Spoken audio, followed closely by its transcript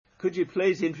Could you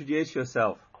please introduce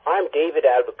yourself? I'm David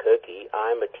Albuquerque.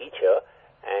 I'm a teacher,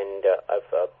 and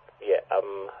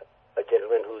I'm a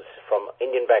gentleman who's from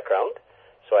Indian background,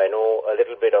 so I know a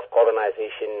little bit of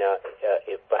colonization,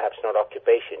 if perhaps not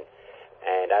occupation.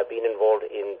 And I've been involved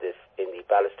in the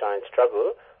Palestine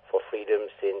struggle for freedom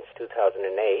since 2008,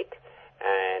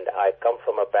 and I come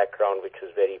from a background which was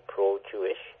very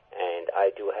pro-Jewish, and I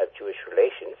do have Jewish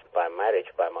relations by marriage,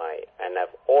 and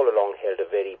I've all along held a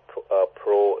very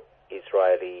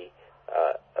pro-Israeli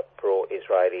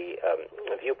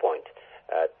viewpoint.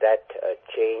 That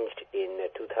changed in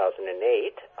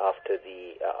 2008 after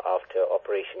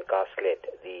Operation Gaslit,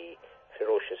 the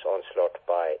ferocious onslaught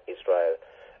by Israel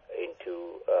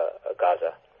into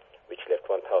Gaza, which left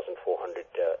 1,400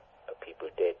 people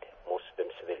dead, most of them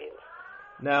civilians.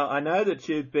 Now, I know that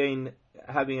you've been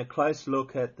having a close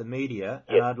look at the media,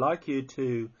 and I'd like you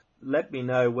to let me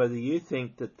know whether you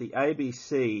think that the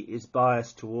ABC is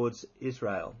biased towards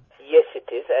Israel. Yes, it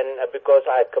is, and because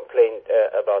I complained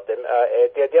about them,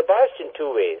 they're biased in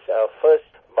two ways. First,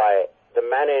 by the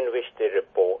manner in which they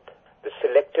report, the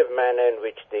selective manner in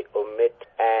which they omit,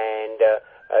 and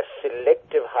a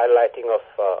selective highlighting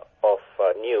of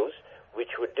news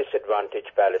which would disadvantage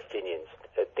Palestinians.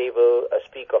 They will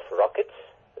speak of rockets.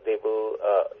 They will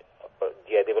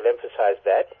emphasize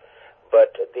that,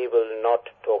 but they will not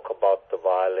talk about the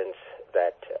violence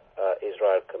that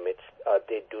Israel commits.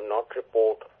 They do not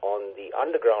report on the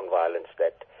underground violence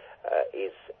that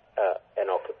is an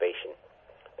occupation.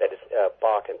 That is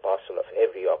part and parcel of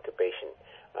every occupation.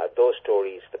 Those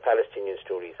stories, the Palestinian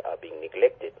stories, are being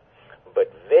neglected.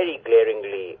 But very glaring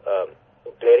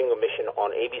omission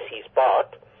on ABC's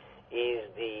part is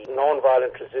the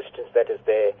non-violent resistance that is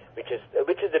there, which is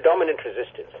the dominant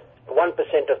resistance.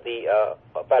 1% of the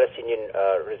Palestinian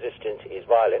resistance is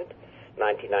violent.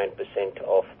 99%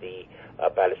 of the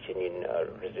Palestinian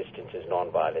resistance is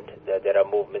non-violent. There are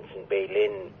movements in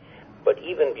Berlin, but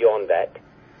even beyond that,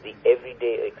 the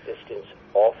everyday existence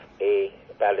of a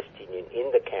Palestinian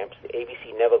in the camps, the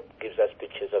ABC never gives us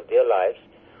pictures of their lives.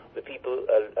 The people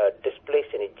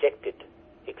displaced and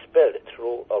expelled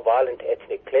through a violent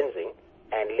ethnic cleansing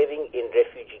and living in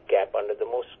refugee camp under the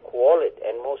most squalid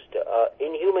and most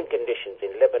inhuman conditions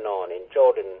in Lebanon, in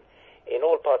Jordan, in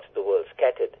all parts of the world,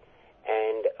 scattered,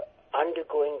 and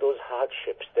undergoing those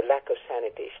hardships, the lack of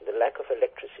sanitation, the lack of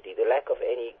electricity, the lack of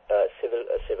any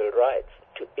civil rights.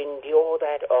 To endure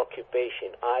that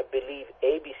occupation, I believe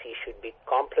ABC should be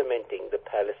complimenting the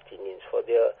Palestinians for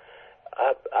their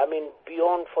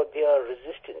for their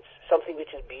resistance, something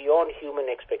which is beyond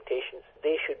human expectations.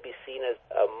 They should be seen as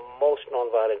most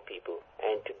nonviolent people.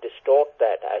 And to distort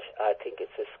that, I think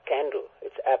it's a scandal.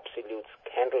 It's absolute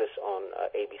scandalous on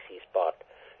ABC's part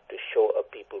to show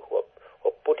people who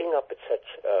are putting up with such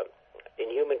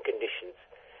inhuman conditions.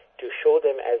 To show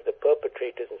them as the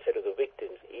perpetrators instead of the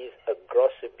victims is a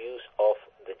gross abuse of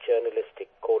the journalistic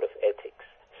code of ethics.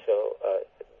 So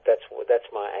that's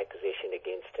my accusation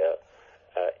against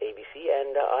ABC,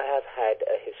 and I have had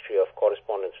a history of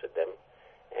correspondence with them,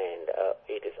 and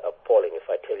it is appalling. If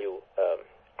I tell you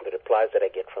the replies that I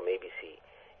get from ABC,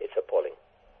 it's appalling.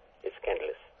 It's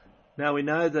scandalous. Now, we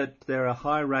know that there are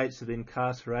high rates of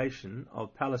incarceration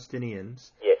of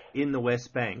Palestinians in the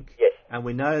West Bank, and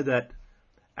we know that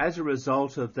as a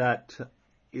result of that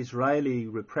Israeli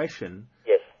repression,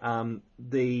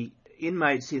 the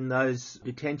inmates in those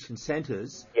detention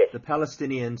centres, the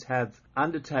Palestinians have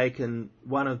undertaken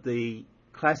one of the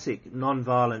classic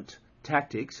non-violent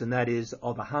tactics, and that is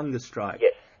of a hunger strike.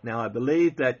 Now, I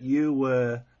believe that you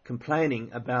were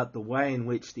complaining about the way in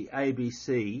which the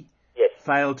ABC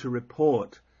failed to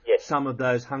report some of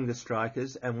those hunger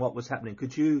strikers and what was happening.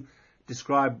 Could you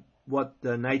describe what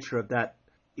the nature of that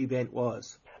event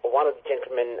was? One of the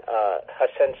gentlemen,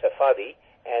 Hassan Safadi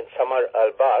and Samar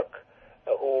al-Barq,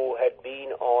 who had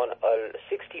been on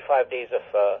 65 days of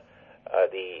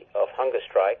hunger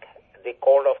strike. They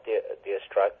called off their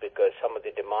strike because some of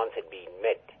the demands had been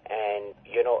met, and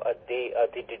they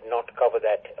did not cover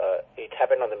that. It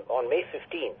happened on May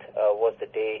 15th was the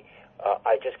day.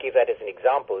 I just gave that as an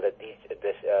example that the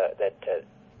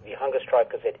hunger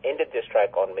strikers had ended their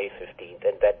strike on May 15th,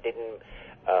 and that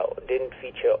didn't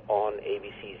feature on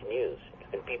ABC's news.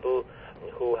 And people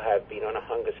who have been on a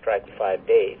hunger strike 5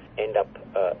 days end up,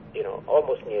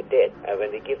 almost near dead. And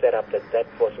when they give that up, that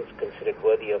person's considered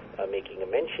worthy of making a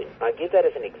mention. I give that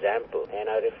as an example, and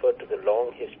I refer to the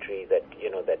long history that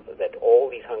all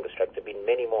these hunger strikes, there have been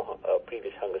many more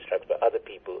previous hunger strikes by other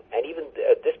people, and even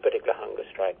this particular hunger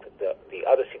strike, the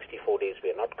other 64 days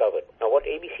were not covered. Now, what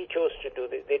ABC chose to do,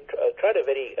 they tried a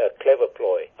very clever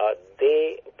ploy.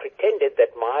 They pretended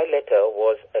that my letter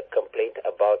was a complaint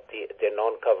about about their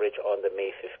non-coverage on the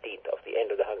May 15th of the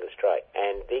end of the hunger strike.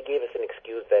 And they gave us an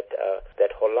excuse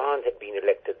that Hollande had been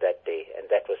elected that day, and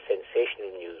that was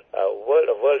sensational news, of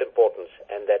world importance,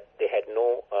 and that they had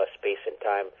no space and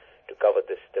time to cover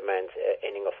this demand's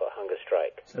ending of a hunger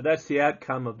strike. So that's the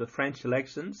outcome of the French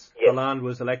elections. Yes. Hollande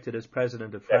was elected as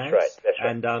president of France. That's right.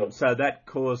 And so that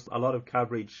caused a lot of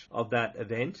coverage of that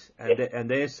event. And, yes. And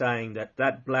they're saying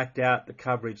that blacked out the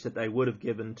coverage that they would have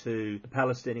given to the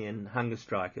Palestinian hunger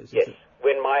strikers. Yes.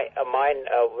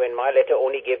 When my letter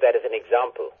only gave that as an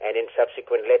example, and in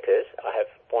subsequent letters I have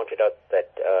pointed out that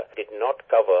did not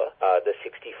cover the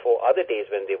 64 other days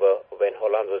when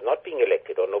Hollande was not being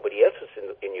elected or nobody else was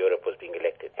in Europe was being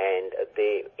elected. And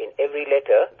they, in every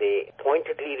letter, they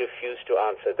pointedly refuse to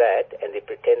answer that, and they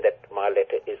pretend that my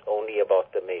letter is only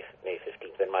about the May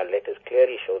 15th. And my letters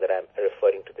clearly show that I'm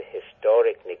referring to the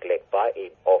historic neglect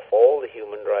of all the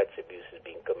human rights abuses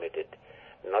being committed.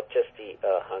 Not just the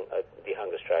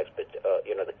hunger strikes, but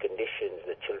the conditions,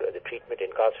 the treatment,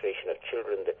 incarceration of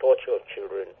children, the torture of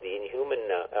children, the inhuman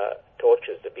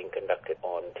tortures that are being conducted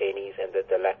on detainees, and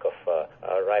the lack of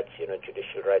rights,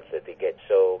 judicial rights that they get.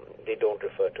 So they don't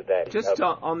refer to that. Just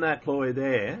on that ploy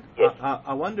there, yes.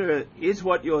 I wonder, is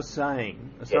what you're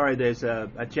saying? Sorry, yes. there's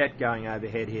a jet going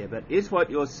overhead here, but is what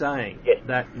you're saying yes.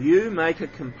 that you make a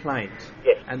complaint,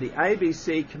 yes. and the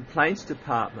ABC Complaints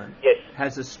Department yes.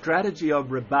 has a strategy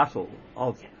of rebuttal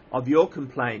of your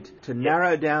complaint to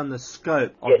narrow down the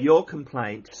scope of yes. your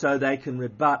complaint so they can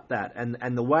rebut that.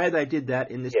 And the way they did that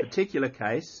in this yes. particular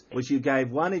case was you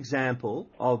gave one example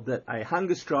of that a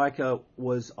hunger striker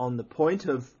was on the point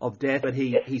of death, but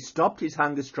he stopped his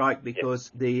hunger strike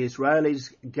because the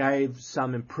Israelis gave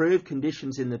some improved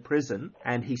conditions in the prison,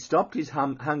 and he stopped his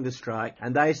hunger strike,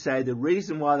 and they say the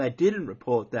reason why they didn't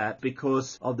report that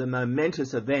because of the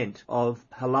momentous event of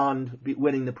Hollande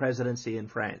winning the presidency in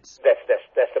France.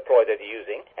 That's the ploy that they're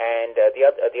using, and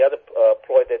the other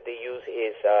ploy that they use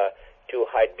is to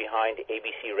hide behind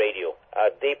ABC Radio.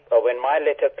 When my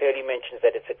letter clearly mentions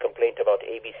that it's a complaint about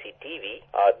ABC TV,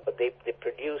 they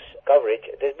produce coverage.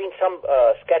 There's been some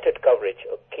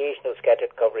occasional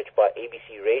scattered coverage by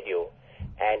ABC Radio.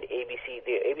 And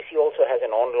ABC also has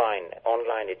an online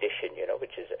edition,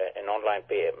 which is an online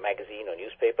magazine or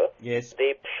newspaper. Yes.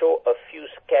 They show a few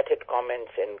scattered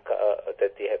comments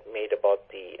that they have made about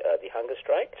the hunger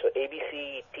strike. So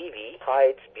ABC TV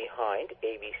hides behind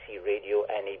ABC Radio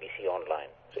and ABC Online.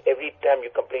 So every time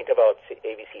you complain about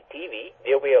ABC TV,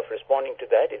 their way of responding to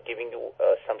that is giving you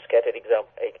some scattered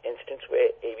instance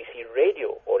where ABC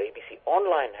Radio or ABC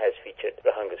Online has featured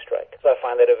the hunger strike. So I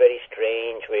find that a very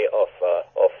strange way of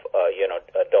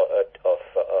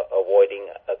avoiding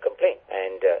a complaint.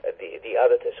 And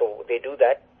so they do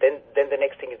that. Then the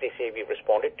next thing is they say we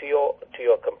responded to your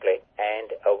complaint,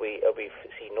 and we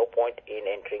see no point in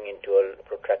entering into a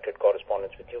protracted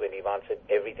correspondence with you when we've answered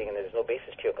everything and there's no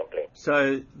basis to your complaint.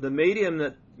 So the medium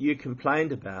that you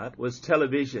complained about was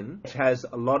television, which has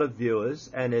a lot of viewers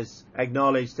and is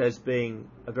acknowledged as being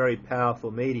a very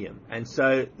powerful medium. And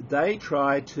so they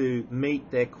try to meet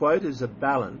their quotas of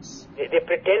balance. They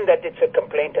pretend that it's a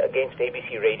complaint against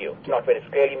ABC Radio. It's not when it's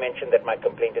clearly mentioned that my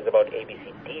complaint is about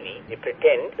ABC TV. They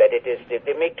pretend that it is.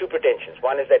 They make two pretensions.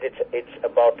 One is that it's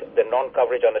about the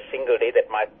non-coverage on a single day,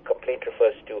 that my complaint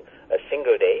refers to a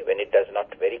single day, when it does not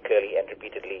very clearly and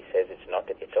repeatedly says it's not.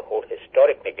 It's a whole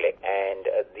historic neglect. And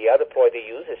the other ploy they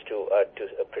use is to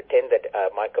pretend that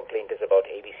my complaint is about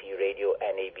ABC Radio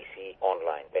and ABC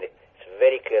Online. When it's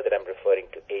very clear that I'm referring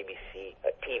to ABC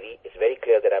TV. It's very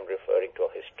clear that I'm referring to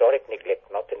a historic neglect,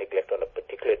 not the neglect on a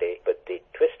particular day, but they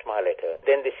twist my letter.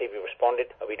 Then they say we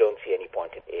responded. We don't see any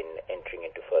point in entering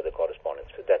into further correspondence.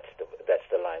 So that's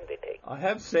the line they take. I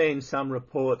have seen some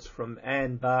reports from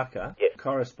Anna Balzer, yes.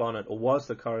 correspondent, or was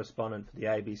the correspondent for the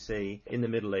ABC in the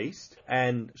Middle East,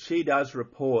 and she does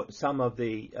report some of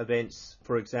the events.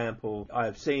 For example,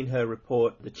 I've seen her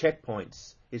report the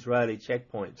checkpoints, Israeli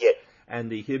checkpoints. Yes. And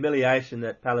the humiliation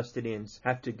that Palestinians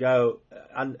have to go,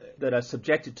 that are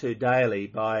subjected to daily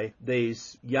by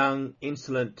these young,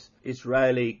 insolent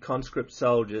Israeli conscript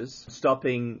soldiers,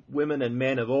 stopping women and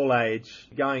men of all age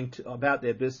going about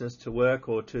their business to work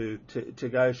or to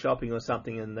go shopping or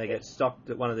something, and they get stopped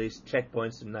at one of these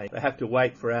checkpoints and they have to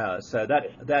wait for hours. So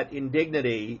that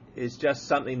indignity is just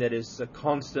something that is a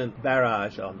constant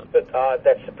barrage on them. But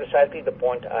that's precisely the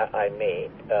point I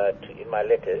made in my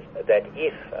letters, that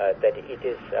it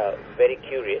is very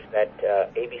curious that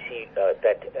ABC,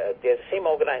 there's the same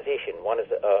organization. One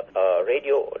is a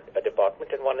radio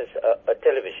department and one is a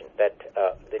television. That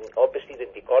then obviously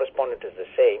the correspondent is the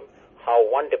same. how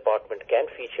one department can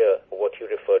feature what you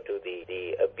refer to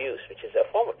the abuse, which is a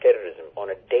form of terrorism on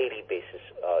a daily basis,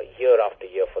 year after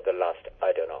year for the last,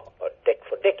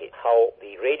 for decades. How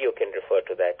the radio can refer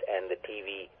to that, and the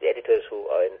TV, the editors who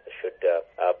should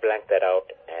blank that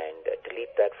out and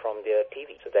delete that from their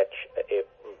TV. So that it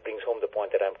brings home the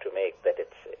point that I'm to make, that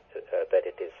it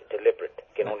is deliberate,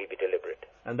 can only be deliberate.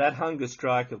 And that hunger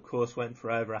strike, of course, went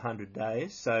for over 100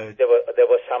 days. So there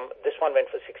were some. This one went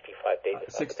for 65 days.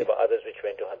 There were others which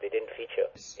went to 100. They didn't feature,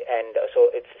 and so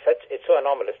it's so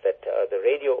anomalous that the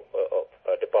radio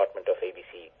department of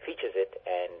ABC features it,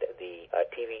 and the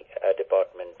TV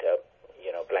department,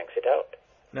 blanks it out.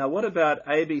 Now, what about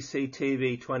ABC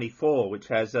TV 24, which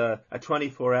has a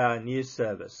 24-hour news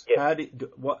service? Yes.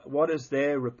 What is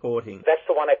their reporting? That's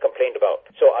the one I complained about.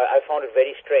 So I found it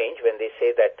very strange when they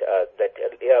say that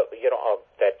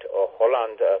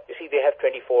Holland. You see, they have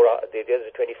 24 hours. There's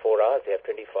a 24 hours. They have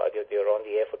 25. They're on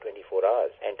the air for 24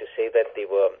 hours, and to say that they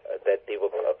were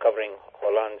covering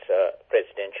Holland's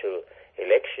presidential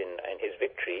election and his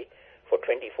victory for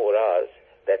 24 hours.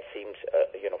 That seems,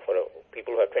 for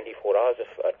people who have 24 hours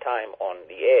of time on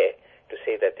the air, to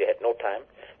say that they had no time.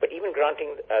 But even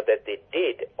granting that they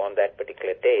did on that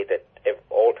particular day, that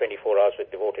all 24 hours were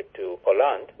devoted to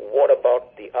Hollande, what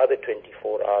about the other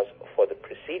 24 hours for the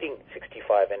preceding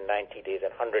 65 and 90 days and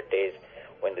 100 days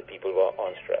when the people were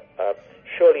on strike?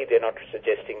 Surely they're not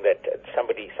suggesting that some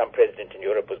president in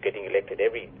Europe was getting elected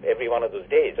every one of those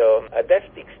days. That's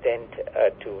the extent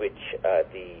to which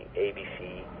the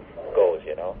ABC goes,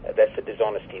 That's the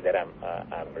dishonesty that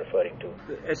I'm referring to.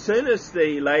 As soon as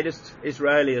the latest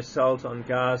Israeli assault on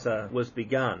Gaza was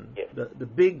begun, yes, the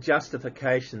big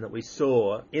justification that we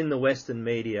saw in the Western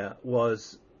media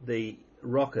was the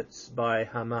rockets by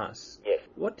Hamas. Yes.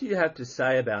 What do you have to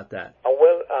say about that?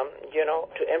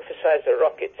 To emphasize the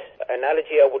rockets,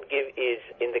 analogy I would give is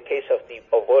in the case of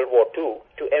World War II,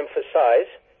 to emphasize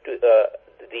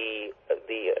the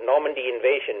Normandy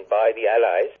invasion by the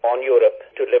Allies on Europe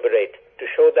to liberate, to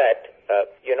show that,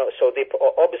 so they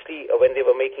obviously, when they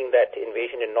were making that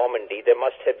invasion in Normandy, there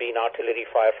must have been artillery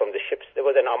fire from the ships. There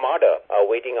was an armada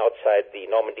waiting outside the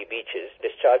Normandy beaches,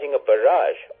 discharging a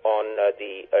barrage on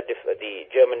the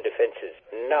German defenses.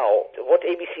 Now, what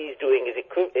ABC is doing is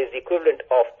the equivalent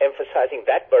of emphasizing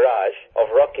that barrage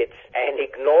of rockets and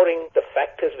ignoring the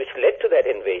factors which led to that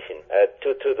invasion,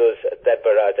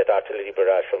 that artillery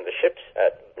barrage from the ships,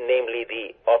 namely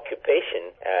the occupation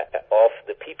of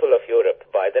the people of Europe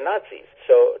by the Nazis.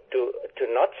 So to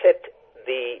not set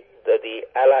the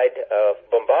Allied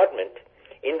bombardment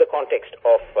in the context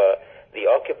of the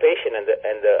occupation and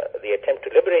the attempt to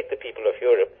liberate the people of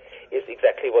Europe is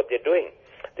exactly what they're doing.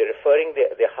 They're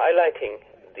highlighting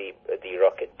the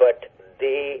rocket, but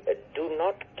they do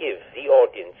not give the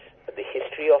audience the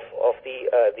history of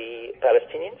the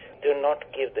Palestinians, do not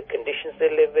give the conditions they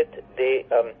live with. They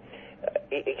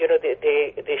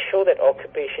show that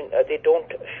occupation. They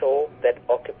don't show that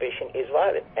occupation is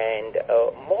violent, and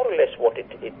more or less what it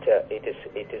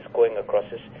is going across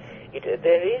is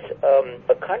there is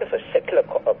a kind of a secular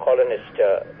colonist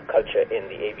culture in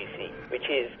the ABC, which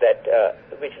is the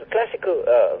classical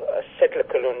secular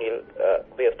colonial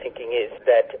way of thinking is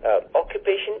that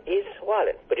occupation is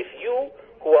violent, but if you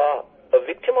who are a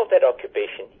victim of that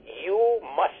occupation, you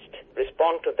must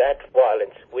respond to that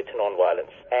violence with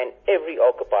non-violence. And every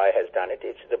occupier has done it.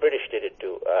 The British did it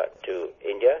to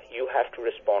India. You have to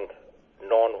respond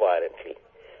non-violently.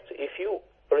 So if you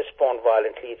respond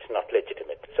violently, it's not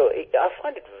legitimate. So I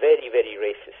find it very, very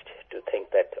racist to think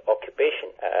that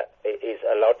occupation is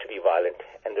allowed to be violent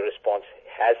and the response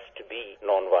has to be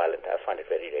non-violent. I find it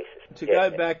very racist. To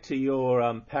go back to your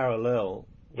parallel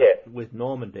with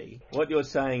Normandy, what you're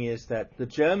saying is that the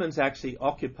Germans actually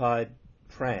occupied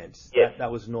France. Yes. That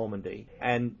was Normandy.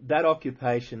 And that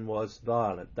occupation was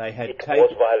violent. Was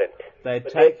violent. There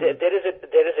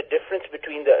is a difference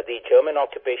between the German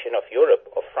occupation of Europe,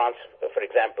 of France, for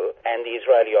example, and the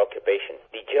Israeli occupation.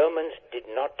 The Germans did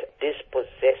not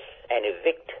dispossess and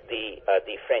evict the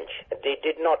French. They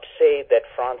did not say that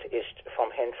France is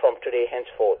from today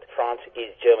henceforth, France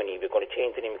is Germany. We're going to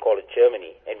change the name and call it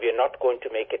Germany, and we're not going to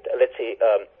make it, let's say,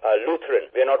 Lutheran.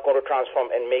 We're not going to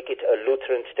transform and make it a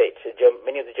Lutheran state. So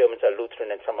many of the Germans are Lutheran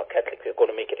and some are Catholic. We're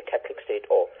going to make it a Catholic state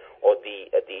or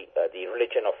the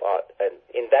religion of art. And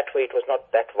in that way, it was not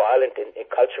that violent in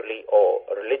culturally or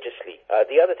religiously.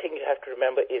 The other thing you have to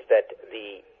remember is that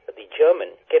the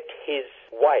German kept his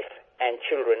wife and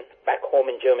children back home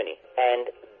in Germany,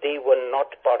 and they were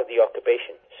not part of the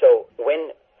occupation. So when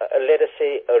let us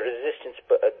say, a resistance,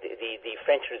 the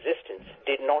French resistance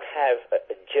did not have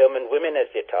German women as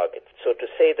their targets. So to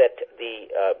say that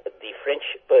the French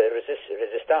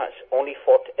resistance only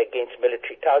fought against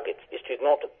military targets is to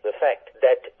ignore the fact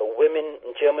that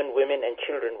German women and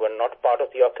children were not part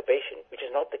of the occupation, which is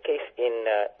not the case in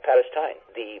Palestine.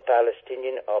 The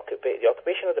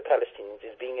occupation of the Palestinians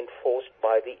is being enforced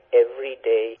by the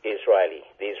everyday Israeli,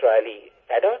 the Israeli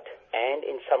adult, and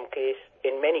in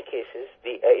many cases,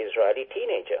 the Israeli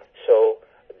teenager. So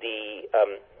the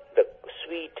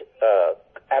sweet,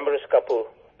 amorous couple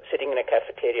sitting in a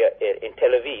cafeteria in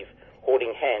Tel Aviv,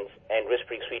 holding hands and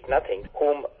whispering sweet nothing,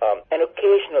 whom an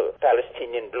occasional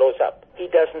Palestinian blows up. He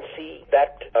doesn't see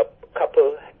that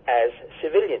couple as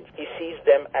civilians. He sees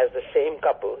them as the same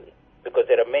couple, because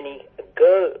there are many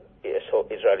girl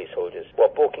Israeli soldiers who are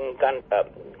poking guns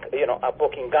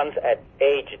at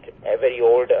aged, very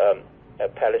old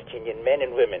Palestinian men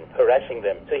and women, harassing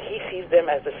them. So he sees them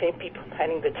as the same people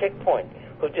manning the checkpoint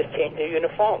who just changed their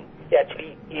uniform.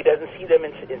 He doesn't see them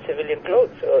in civilian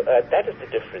clothes. So that is the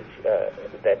difference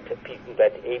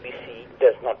that ABC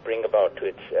does not bring about to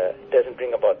its doesn't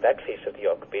bring about that face of the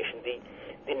occupation.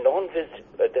 The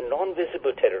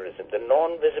non-visible terrorism, the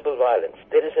non-visible violence.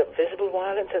 There is a visible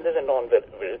violence and there's a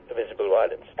non-visible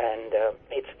violence, and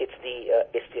it's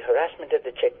the harassment at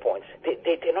the checkpoints.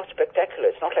 They're not spectacular.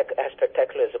 It's not like as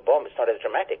spectacular as a bomb. It's not as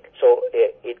dramatic. So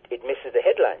it misses the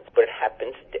headlines, but it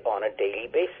happens on a daily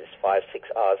basis. 5-6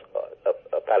 hours.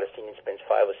 A Palestinian spends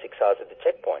 5 or 6 hours at the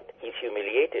checkpoint. He's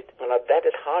humiliated. Now that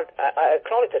is hard. I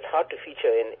acknowledge that's hard to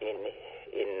feature in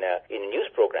a news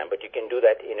program, but you can do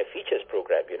that in a features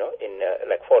program,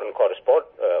 like foreign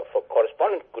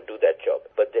correspondent could do that job.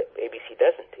 But the ABC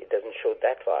doesn't. It doesn't show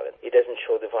that violence. It doesn't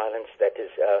show the violence that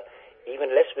is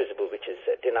even less visible, which is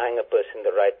denying a person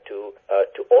the right to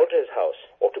alter his house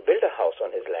or to build a house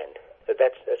on his land. So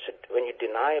that's when you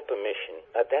deny a permission,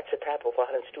 that's a type of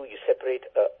violence too. You separate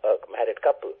a married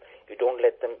couple. You don't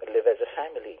let them live as a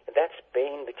family. That's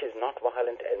pain which is not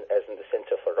violent as in the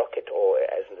sense of a rocket or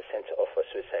as in the sense of a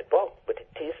suicide bomb, but it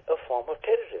is a form of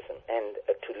terrorism. And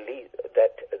to leave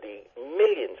that the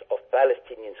millions of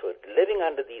Palestinians who are living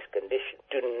under these conditions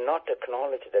do not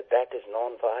acknowledge that is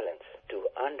non-violence. To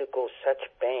undergo such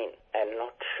pain and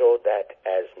not show that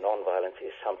as non-violence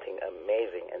is something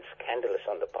amazing and scandalous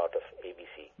on the part of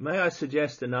ABC. May I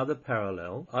suggest another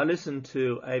parallel? I listened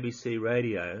to ABC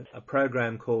Radio, a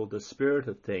program called The Spirit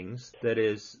of Things, that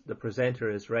is, the presenter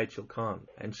is Rachel Kahn,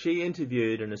 and she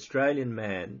interviewed an Australian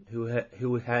man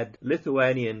who had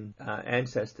Lithuanian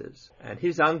ancestors, and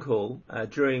his uncle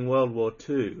during World War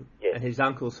II, yes, and his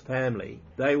uncle's family,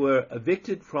 they were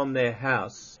evicted from their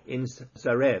house in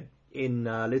Zagreb in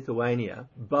Lithuania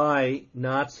by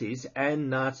Nazis and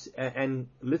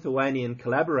Lithuanian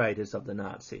collaborators of the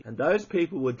Nazi. And those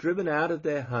people were driven out of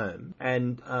their home,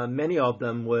 and many of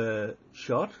them were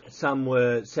shot. Some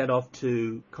were sent off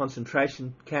to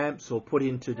concentration camps or put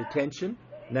into detention.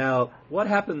 Now, what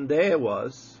happened there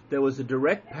was a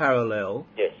direct parallel,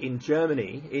 yes, in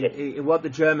Germany, in what the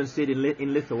Germans did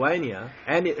in Lithuania,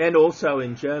 and also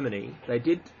in Germany.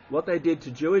 What they did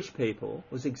to Jewish people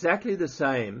was exactly the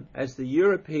same as the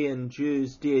European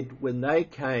Jews did when they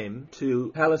came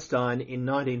to Palestine in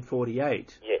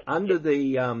 1948. Yes. Under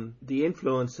the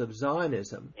influence of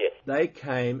Zionism, yes, they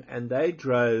came and they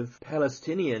drove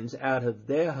Palestinians out of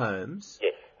their homes.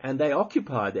 Yes. And they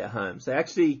occupied their homes.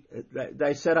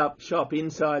 They set up shop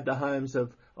inside the homes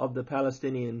of the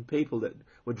Palestinian people that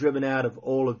were driven out of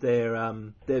all of their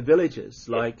villages,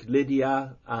 like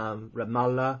Lydia,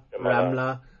 Ramallah,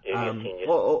 Ramla,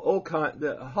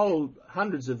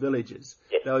 hundreds of villages,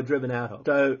 yes, they were driven out of.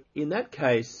 So in that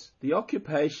case, the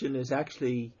occupation is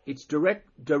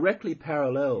directly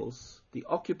parallels the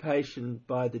occupation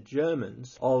by the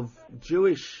Germans of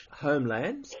Jewish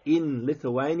homelands in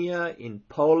Lithuania, in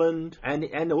Poland,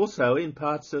 and also in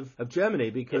parts of Germany,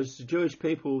 because the Jewish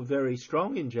people were very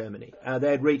strong in Germany.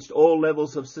 They had reached all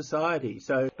levels of society.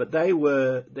 But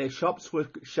their shops were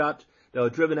shut. They were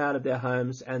driven out of their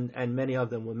homes, and many of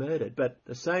them were murdered. But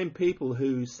the same people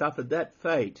who suffered that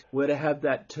fate were to have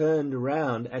that turned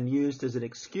around and used as an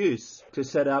excuse to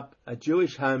set up a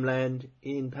Jewish homeland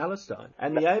in Palestine.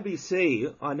 And the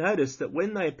ABC, I noticed that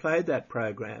when they played that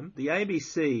program, the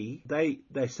ABC,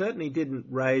 they certainly didn't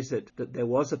raise it that there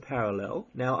was a parallel.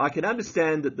 Now, I can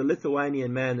understand that the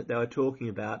Lithuanian man that they were talking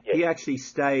about, yes, he actually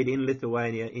stayed in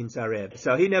Lithuania, in Zagreb.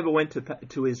 So he never went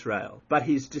to Israel. But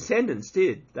his descendants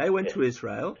did. They went, yes, to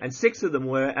Israel, and 6 of them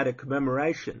were at a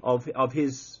commemoration of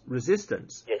his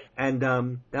resistance. Yes. And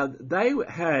now they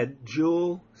had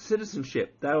dual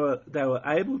citizenship. They were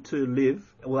able to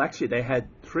live. Well, actually, they had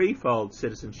threefold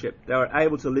citizenship. They were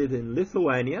able to live in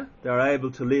Lithuania. They were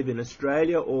able to live in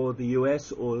Australia or the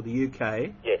US or the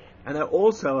UK. Yes. And they're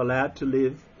also allowed to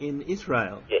live in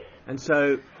Israel. Yes. And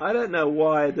so I don't know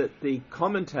why that the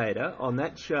commentator on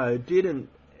that show didn't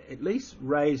at least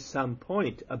raise some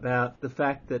point about the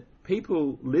fact that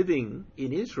people living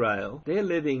in Israel, they're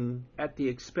living at the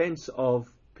expense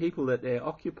of people that they're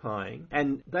occupying,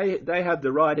 and they have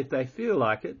the right, if they feel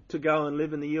like it, to go and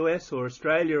live in the US or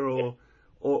Australia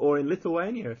or in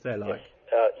Lithuania if they like.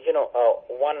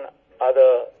 One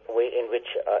other way in which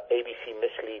ABC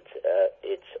misleads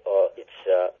its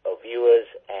viewers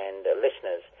and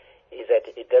listeners is that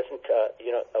it doesn't,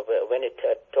 when it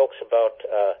talks about,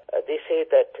 they say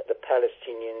that the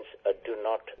Palestinians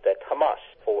that Hamas,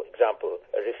 for example,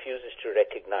 refuses to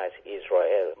recognize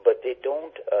Israel, but they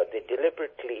don't, they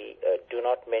deliberately do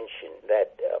not mention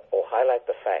that or highlight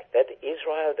the fact that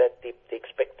Israel that they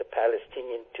expect the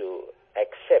Palestinian to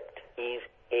accept is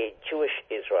a Jewish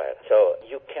Israel. So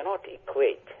you cannot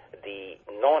equate the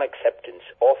non-acceptance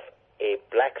of a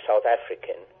black South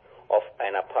African of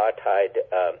an apartheid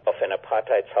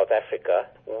South Africa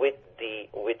with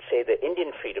say the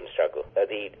Indian freedom struggle.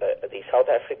 The South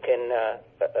African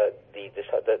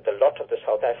the lot of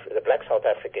the black South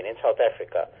African in South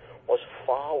Africa was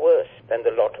far worse than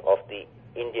the lot of the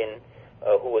Indian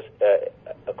who was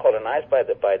colonized by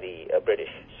the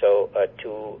British. So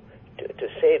to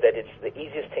say that it's the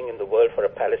easiest thing in the world for a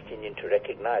Palestinian to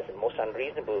recognize and most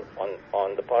unreasonable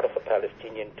on the part of a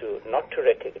Palestinian to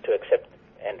accept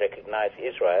and recognize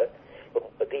Israel,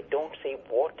 but they don't say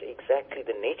what exactly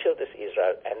the nature of this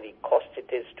Israel and the cost it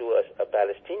is to a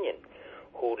Palestinian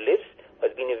who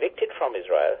has been evicted from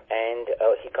Israel and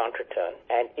he can't return.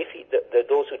 And if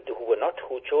those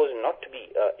who chose not to be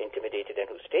intimidated and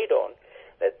who stayed on,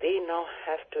 that they now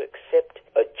have to accept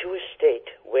a Jewish state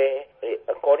where,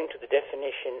 according to the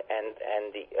definition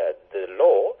and the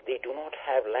law, they do not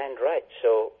have land rights.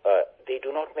 So they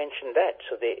do not mention that.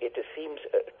 So it seems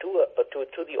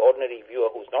to the ordinary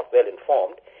viewer who's not well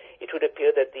informed, it would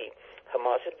appear that the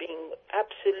Hamas is being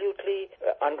absolutely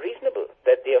unreasonable,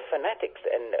 that they are fanatics,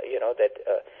 and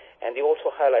and they also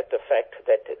highlight the fact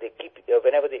that they keep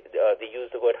whenever they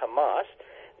use the word Hamas,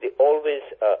 they always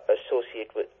associate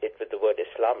it with the word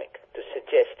Islamic to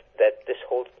suggest that this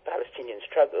whole Palestinian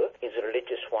struggle is a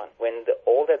religious one, when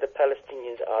all that the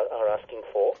Palestinians are asking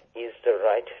for is the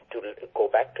right to go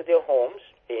back to their homes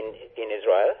in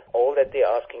Israel. All that they're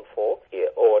asking for,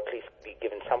 or at least be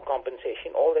given some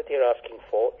compensation, all that they're asking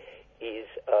for is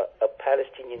a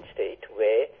Palestinian state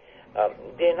where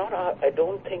they're not. I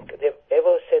don't think they've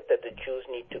ever said that the Jews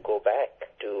need to go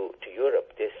back to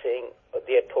Europe. They're saying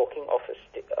they are talking of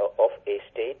a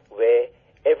state where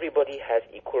everybody has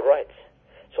equal rights.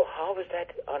 So how is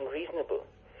that unreasonable?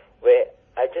 Where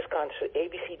I just can't. So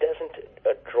ABC doesn't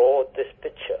draw this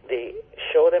picture. They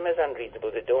show them as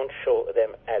unreasonable. They don't show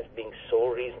them as being so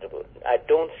reasonable. I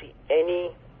don't see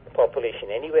any population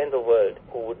anywhere in the world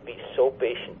who would be so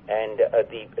patient. And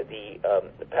the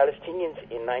Palestinians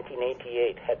in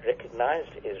 1988 had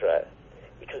recognized Israel,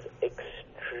 which was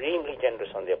extremely generous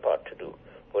on their part to do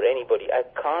for anybody. I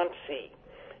can't see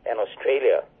an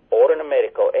Australia or an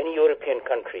America or any European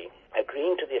country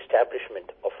agreeing to the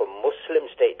establishment of a Muslim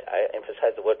state, I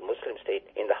emphasize the word Muslim state,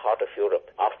 in the heart of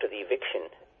Europe after the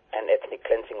eviction and ethnic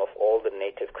cleansing of all the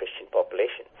native Christian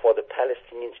population, for the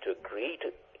Palestinians to agree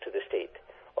to the state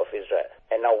of Israel.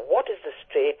 And now, what is the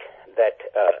state that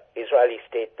Israeli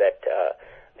state that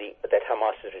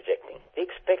Hamas is rejecting? They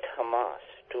expect Hamas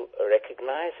to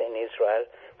recognize an Israel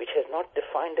which has not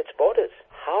defined its borders.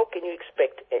 How can you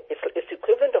expect? It's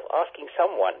equivalent of asking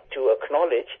someone to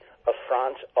acknowledge a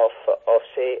France of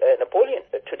say Napoleon.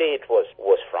 Today it was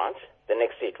France. The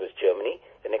next day it was Germany.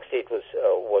 The next day it was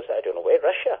I don't know where,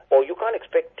 Russia. Or you can't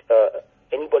expect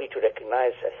anybody to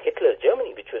recognize Hitler's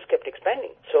Germany, which was kept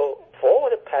expanding. So for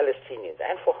the Palestinians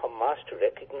and for Hamas to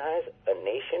recognize a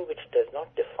nation which does not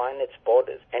define its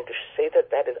borders, and to say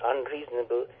that that is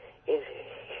unreasonable, is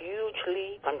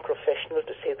hugely unprofessional,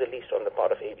 to say the least, on the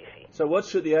part of ABC. So what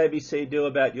should the ABC do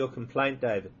about your complaint,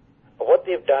 David? What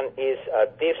they've done is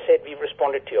they've said we've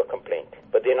responded to your complaint,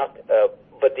 but they're not.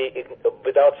 But they,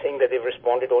 without saying that they've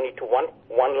responded only to one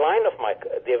line of my,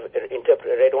 they've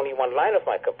read only one line of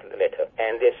my letter,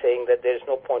 and they're saying that there's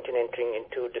no point in entering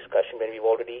into discussion when we've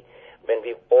already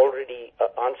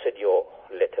answered your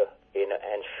letter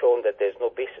and shown that there's no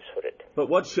basis for it. But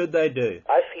what should they do?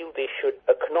 I feel they should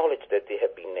acknowledge that they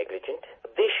have been negligent.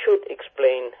 They should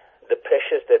explain the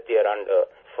pressures that they are under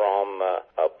from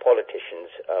politicians,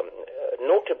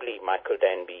 notably Michael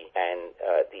Danby and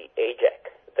the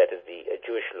AJAC, that is the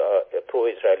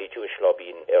pro-Israeli Jewish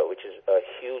lobby, which is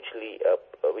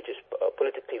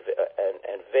politically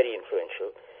and very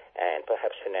influential, and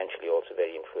perhaps financially also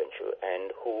very influential,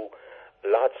 and who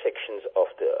large sections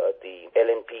of the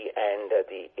LNP and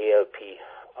the ALP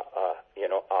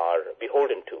are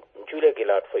beholden to. Julia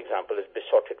Gillard, for example, is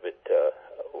besotted with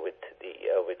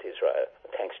Israel,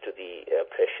 thanks to the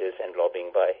pressures and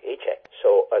lobbying by AJAC.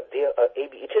 So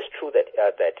it is true that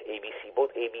ABC,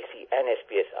 both ABC and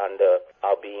SBS,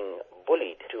 are being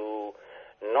bullied to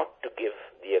not to give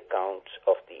the accounts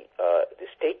of the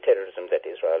state terrorism that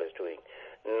Israel is doing,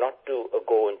 not to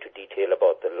go into detail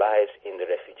about the lives in the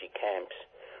refugee camps,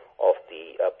 of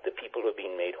the people who are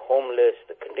being made homeless,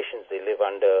 the conditions they live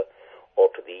under, or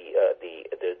to the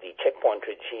checkpoint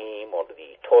regime, or to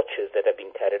the tortures that have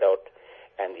been carried out,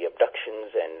 and the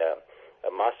abductions and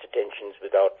mass detentions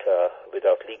without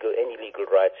any legal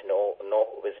rights, no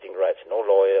visiting rights, no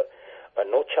lawyer,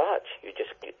 no charge. You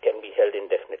can be held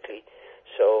indefinitely.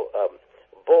 So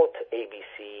both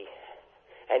ABC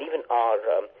and even our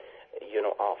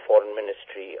foreign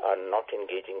ministry are not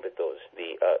engaging with those.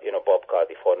 Bob Carr,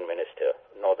 the foreign minister,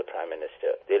 nor the prime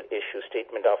minister. They'll issue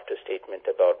statement after statement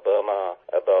about Burma,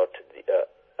 about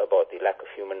the lack of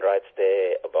human rights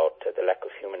there, about the lack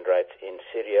of human rights in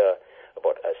Syria,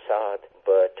 about Assad,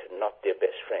 but not their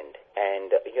best friend.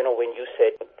 And when you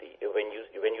said when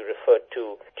you referred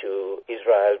to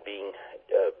Israel being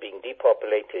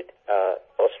depopulated,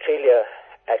 Australia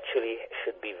actually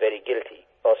should be very guilty.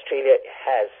 Australia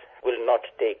will not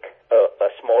take a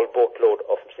small boatload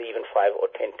of, say, even 5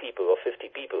 or 10 people or 50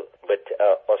 people. But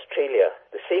Australia,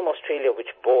 the same Australia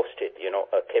which boasted,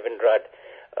 Kevin Rudd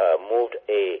moved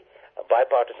a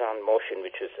bipartisan motion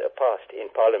which was passed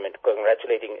in Parliament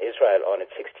congratulating Israel on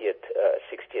its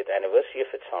 60th anniversary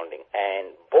of its founding,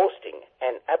 and boasting,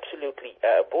 and absolutely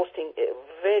boasting,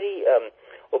 very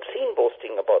obscene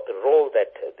boasting about the role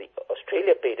that the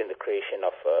Australia played in the creation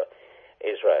of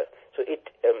Israel.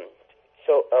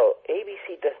 So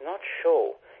ABC does not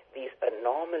show these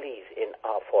anomalies in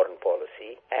our foreign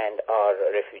policy and our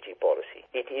refugee policy.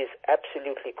 It is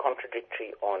absolutely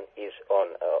contradictory on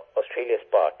Australia's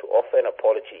part to offer an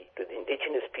apology to the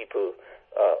indigenous people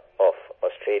of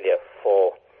Australia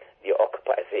for the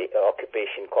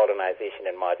occupation, colonization,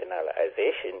 and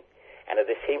marginalization, and at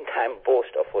the same time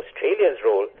boast of Australia's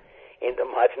role in the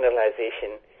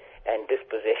marginalization and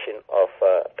dispossession of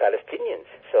Palestinians.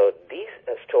 So these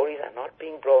stories are not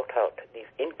being brought out, these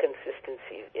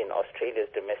inconsistencies in Australia's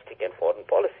domestic and foreign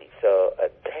policy. So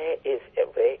there is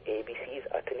where ABC is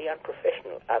utterly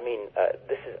unprofessional. I mean,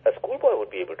 this is a schoolboy would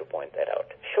be able to point that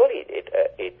out. Surely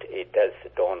it does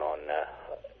dawn on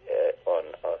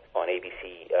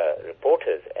ABC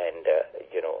reporters and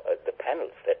the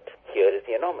panels that here is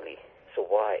the anomaly. So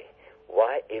why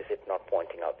is it not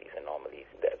pointing out these anomalies?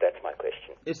 That's my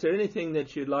question. Is there anything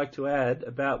that you'd like to add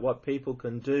about what people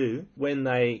can do when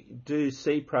they do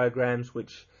see programs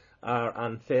which are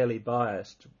unfairly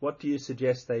biased? What do you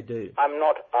suggest they do? I'm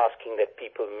not asking that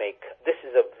people this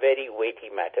is a very weighty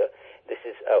matter. This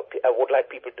is, I would like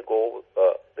people to go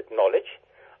with knowledge.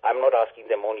 I'm not asking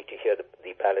them only to hear the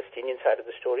Palestinian side of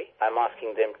the story. I'm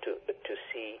asking them to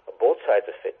see both sides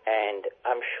of it, and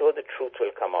I'm sure the truth will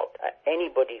come out.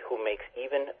 Anybody who makes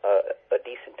even a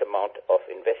decent amount of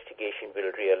investigation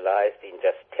will realize the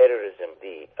injustice, terrorism,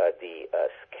 the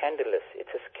scandalous.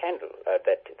 It's a scandal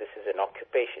that this is an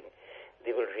occupation.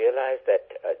 They will realize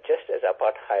that just as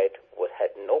apartheid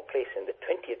had no place in the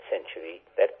 20th century,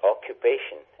 that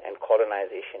occupation and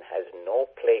colonization has no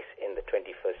place in the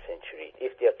 21st century.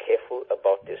 If they are careful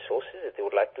about their sources, if they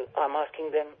would like to, I'm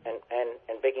asking them and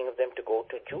begging of them to go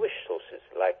to Jewish sources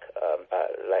like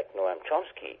Noam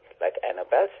Chomsky, like Anna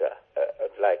Balzer,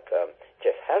 like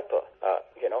Jeff Halper,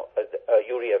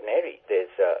 Yuri Avneri. There's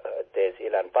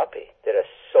Ilan Pape. There are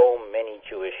so many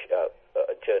Jewish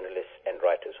journalists and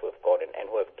writers who have gone in and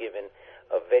who have given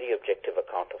a very objective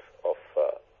account of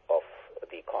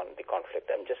the conflict.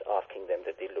 I'm just asking them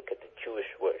that they look at the Jewish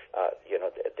version.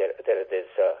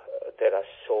 There are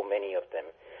so many of them.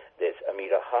 There's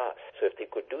Amira Haas. So if they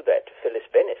could do that, Phyllis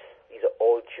Bennis. These are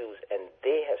all Jews, and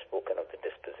they have spoken of the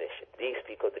dispossession. They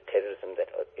speak of the terrorism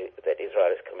that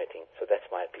Israel is committing. So that's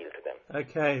my appeal to them.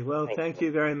 Okay. Well, thank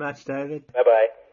you very much, David. Bye-bye.